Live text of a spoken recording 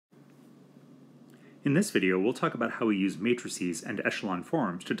In this video, we'll talk about how we use matrices and echelon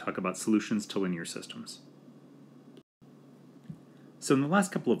forms to talk about solutions to linear systems. So in the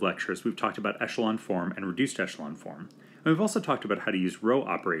last couple of lectures, we've talked about echelon form and reduced echelon form, and we've also talked about how to use row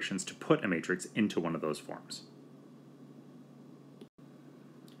operations to put a matrix into one of those forms.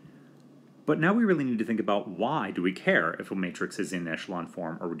 But now we really need to think about why do we care if a matrix is in echelon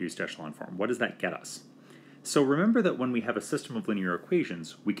form or reduced echelon form? What does that get us? So remember that when we have a system of linear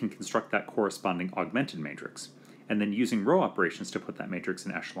equations, we can construct that corresponding augmented matrix, and then using row operations to put that matrix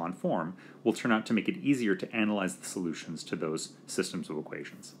in echelon form will turn out to make it easier to analyze the solutions to those systems of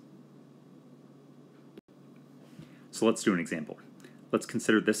equations. So let's do an example. Let's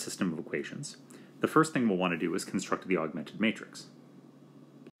consider this system of equations. The first thing we'll want to do is construct the augmented matrix.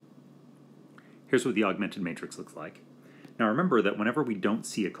 Here's what the augmented matrix looks like. Now remember that whenever we don't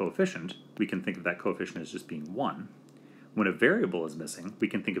see a coefficient, we can think of that coefficient as just being 1. When a variable is missing, we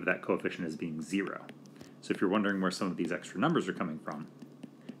can think of that coefficient as being 0. So if you're wondering where some of these extra numbers are coming from,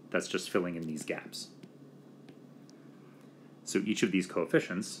 that's just filling in these gaps. So each of these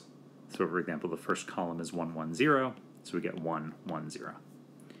coefficients, so for example the first column is 1, 1, 0, so we get 1, 1, 0.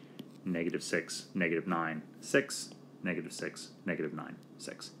 Negative 6, negative 9, 6, negative 6, negative 9,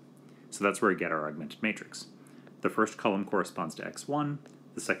 6. So that's where we get our augmented matrix. The first column corresponds to x1,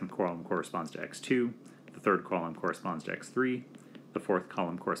 the second column corresponds to x2, the third column corresponds to x3, the fourth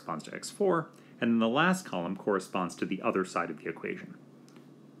column corresponds to x4, and then the last column corresponds to the other side of the equation.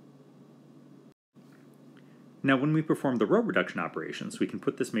 Now when we perform the row reduction operations, we can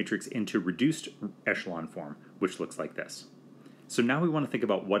put this matrix into reduced echelon form, which looks like this. So now we want to think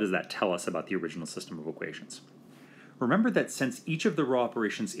about what does that tell us about the original system of equations. Remember that since each of the row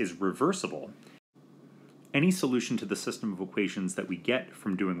operations is reversible, any solution to the system of equations that we get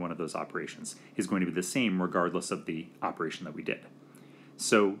from doing one of those operations is going to be the same regardless of the operation that we did.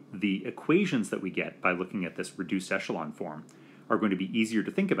 So the equations that we get by looking at this reduced echelon form are going to be easier to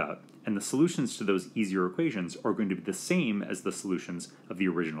think about, and the solutions to those easier equations are going to be the same as the solutions of the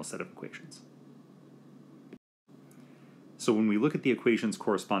original set of equations. So when we look at the equations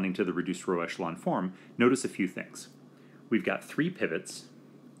corresponding to the reduced row echelon form, notice a few things. We've got 3 pivots,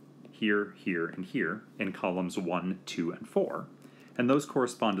 here, here, and here, in columns 1, 2, and 4, and those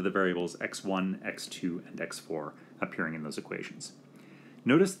correspond to the variables x1, x2, and x4 appearing in those equations.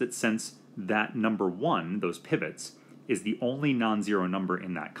 Notice that since that number 1, those pivots, is the only non-zero number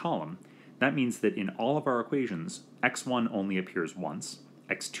in that column, that means that in all of our equations, x1 only appears once,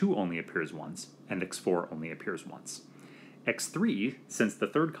 x2 only appears once, and x4 only appears once. x3, since the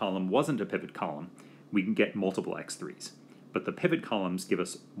third column wasn't a pivot column, we can get multiple x3s. But the pivot columns give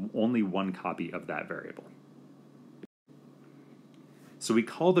us only one copy of that variable. So we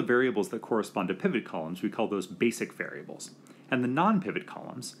call the variables that correspond to pivot columns, we call those basic variables. And the non-pivot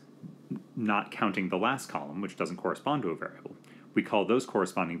columns, not counting the last column, which doesn't correspond to a variable, we call those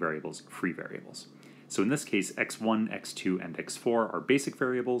corresponding variables free variables. So in this case, x1, x2, and x4 are basic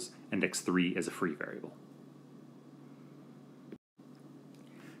variables, and x3 is a free variable.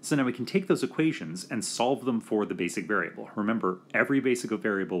 So now we can take those equations and solve them for the basic variable. Remember, every basic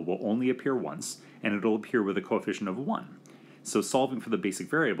variable will only appear once, and it'll appear with a coefficient of 1. So solving for the basic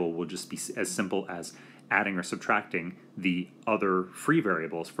variable will just be as simple as adding or subtracting the other free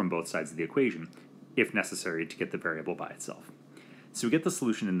variables from both sides of the equation, if necessary, to get the variable by itself. So we get the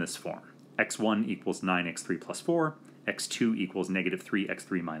solution in this form. x1 equals 9x3 plus 4, x2 equals negative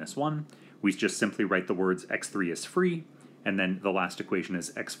 3x3 minus 1. We just simply write the words x3 is free, and then the last equation is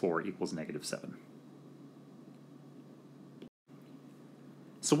x4 equals negative 7.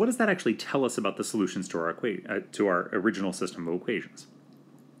 So what does that actually tell us about the solutions to our original system of equations?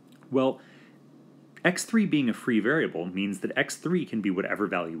 Well, x3 being a free variable means that x3 can be whatever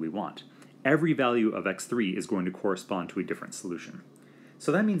value we want. Every value of x3 is going to correspond to a different solution.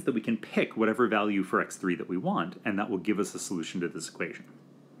 So that means that we can pick whatever value for x3 that we want, and that will give us a solution to this equation.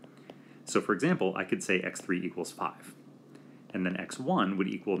 So for example, I could say x3 equals 5. And then x1 would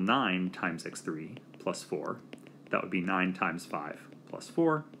equal 9 times x3 plus 4. That would be 9 times 5 plus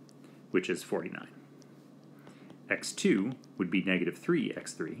 4, which is 49. x2 would be negative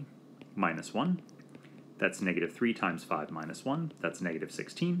 3x3 minus 1. That's negative 3 times 5 minus 1. That's negative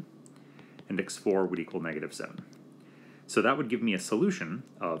 16. And x4 would equal negative 7. So that would give me a solution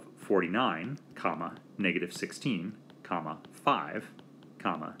of 49, comma, negative 16, comma, 5,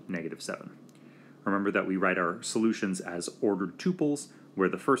 comma, negative 7. Remember that we write our solutions as ordered tuples, where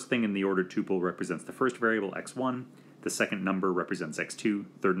the first thing in the ordered tuple represents the first variable, x1, the second number represents x2,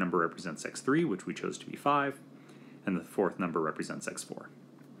 third number represents x3, which we chose to be 5, and the fourth number represents x4.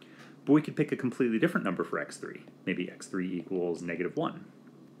 But we could pick a completely different number for x3. Maybe x3 equals negative 1.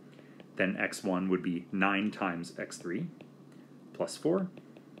 Then x1 would be 9 times x3 plus 4.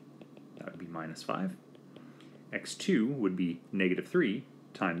 That would be minus 5. x2 would be negative 3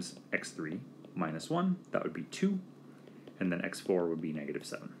 times x3 minus 1. That would be 2. And then x4 would be negative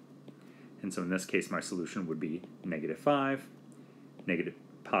 7. And so in this case, my solution would be negative 5,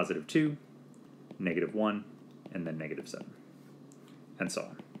 positive 2, negative 1, and then negative 7, and so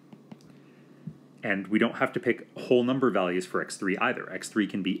on. And we don't have to pick whole number values for x3 either. x3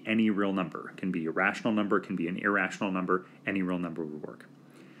 can be any real number. It can be a rational number, it can be an irrational number, any real number would work.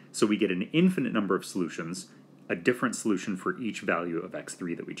 So we get an infinite number of solutions, a different solution for each value of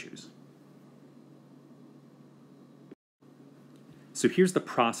x3 that we choose. So here's the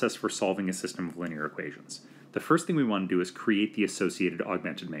process for solving a system of linear equations. The first thing we want to do is create the associated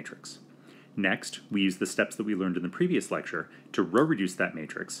augmented matrix. Next, we use the steps that we learned in the previous lecture to row-reduce that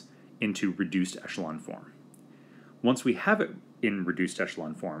matrix into reduced echelon form. Once we have it in reduced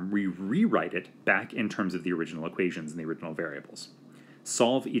echelon form, we rewrite it back in terms of the original equations and the original variables.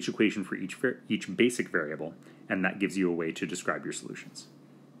 Solve each equation for each basic variable, and that gives you a way to describe your solutions.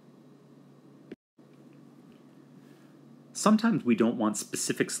 Sometimes we don't want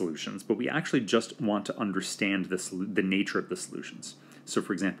specific solutions, but we actually just want to understand the nature of the solutions. So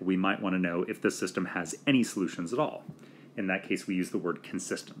for example, we might want to know if the system has any solutions at all. In that case, we use the word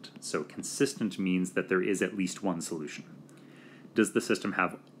consistent. So consistent means that there is at least one solution. Does the system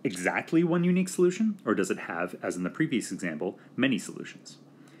have exactly one unique solution, or does it have, as in the previous example, many solutions?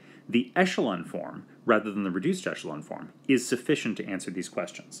 The echelon form, rather than the reduced echelon form, is sufficient to answer these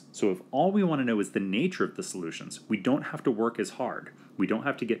questions. So if all we want to know is the nature of the solutions, we don't have to work as hard. We don't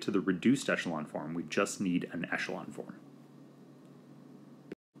have to get to the reduced echelon form, we just need an echelon form.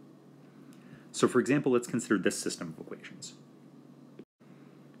 So for example, let's consider this system of equations.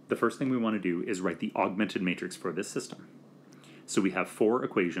 The first thing we want to do is write the augmented matrix for this system. So we have 4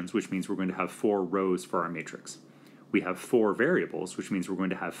 equations, which means we're going to have 4 rows for our matrix. We have 4 variables, which means we're going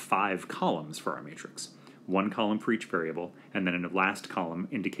to have 5 columns for our matrix. 1 column for each variable, and then a last column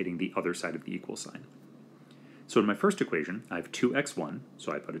indicating the other side of the equal sign. So in my first equation, I have 2x1,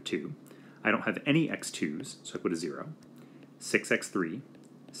 so I put a 2. I don't have any x2s, so I put a 0. 6x3,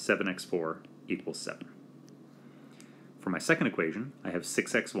 7x4 equals 7. For my second equation, I have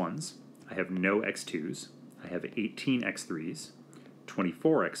 6x1s, I have no x2s, I have 18x3s,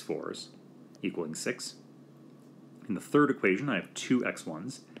 24x4s, equaling 6. In the third equation, I have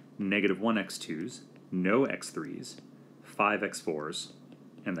 2x1s, negative 1x2s, no x3s, 5x4s,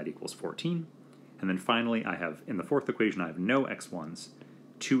 and that equals 14. And then finally, I have, in the fourth equation, I have no x1s,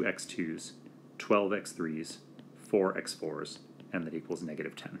 2x2s, 12x3s, 4x4s, and that equals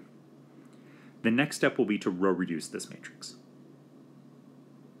negative 10. The next step will be to row-reduce this matrix.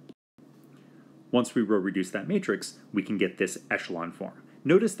 Once we row-reduce that matrix, we can get this echelon form.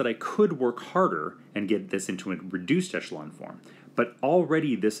 Notice that I could work harder and get this into a reduced echelon form, but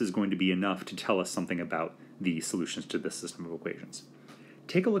already this is going to be enough to tell us something about the solutions to this system of equations.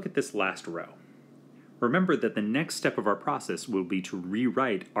 Take a look at this last row. Remember that the next step of our process will be to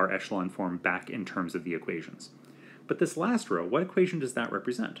rewrite our echelon form back in terms of the equations. But this last row, what equation does that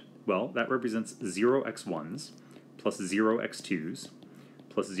represent? Well, that represents 0x1s plus 0x2s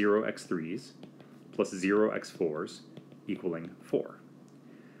plus 0x3s plus 0x4s equaling 4.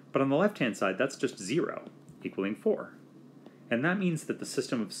 But on the left-hand side, that's just 0 equaling 4. And that means that the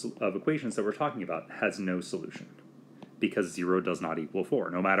system of equations that we're talking about has no solution, because 0 does not equal 4.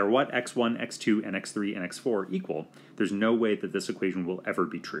 No matter what x1, x2, and x3, and x4 equal, there's no way that this equation will ever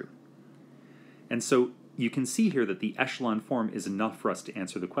be true. And so you can see here that the echelon form is enough for us to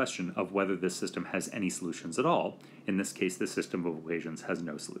answer the question of whether this system has any solutions at all. In this case, the system of equations has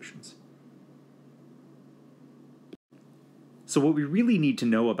no solutions. So what we really need to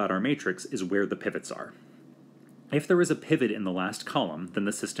know about our matrix is where the pivots are. If there is a pivot in the last column, then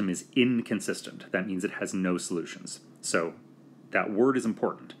the system is inconsistent. That means it has no solutions. So that word is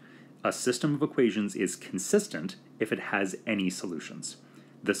important. A system of equations is consistent if it has any solutions.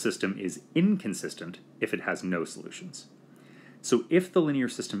 The system is inconsistent if it has no solutions. So if the linear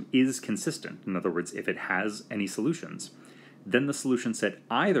system is consistent, in other words, if it has any solutions, then the solution set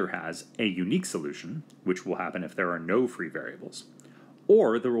either has a unique solution, which will happen if there are no free variables,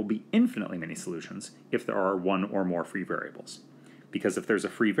 or there will be infinitely many solutions if there are one or more free variables. Because if there's a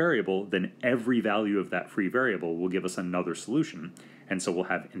free variable, then every value of that free variable will give us another solution, and so we'll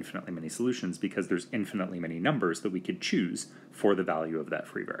have infinitely many solutions because there's infinitely many numbers that we could choose for the value of that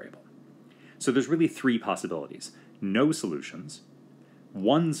free variable. So there's really 3 possibilities: no solutions,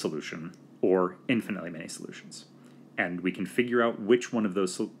 one solution, or infinitely many solutions. And we can figure out which one of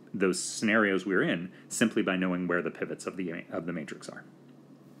those scenarios we're in simply by knowing where the pivots of the matrix are.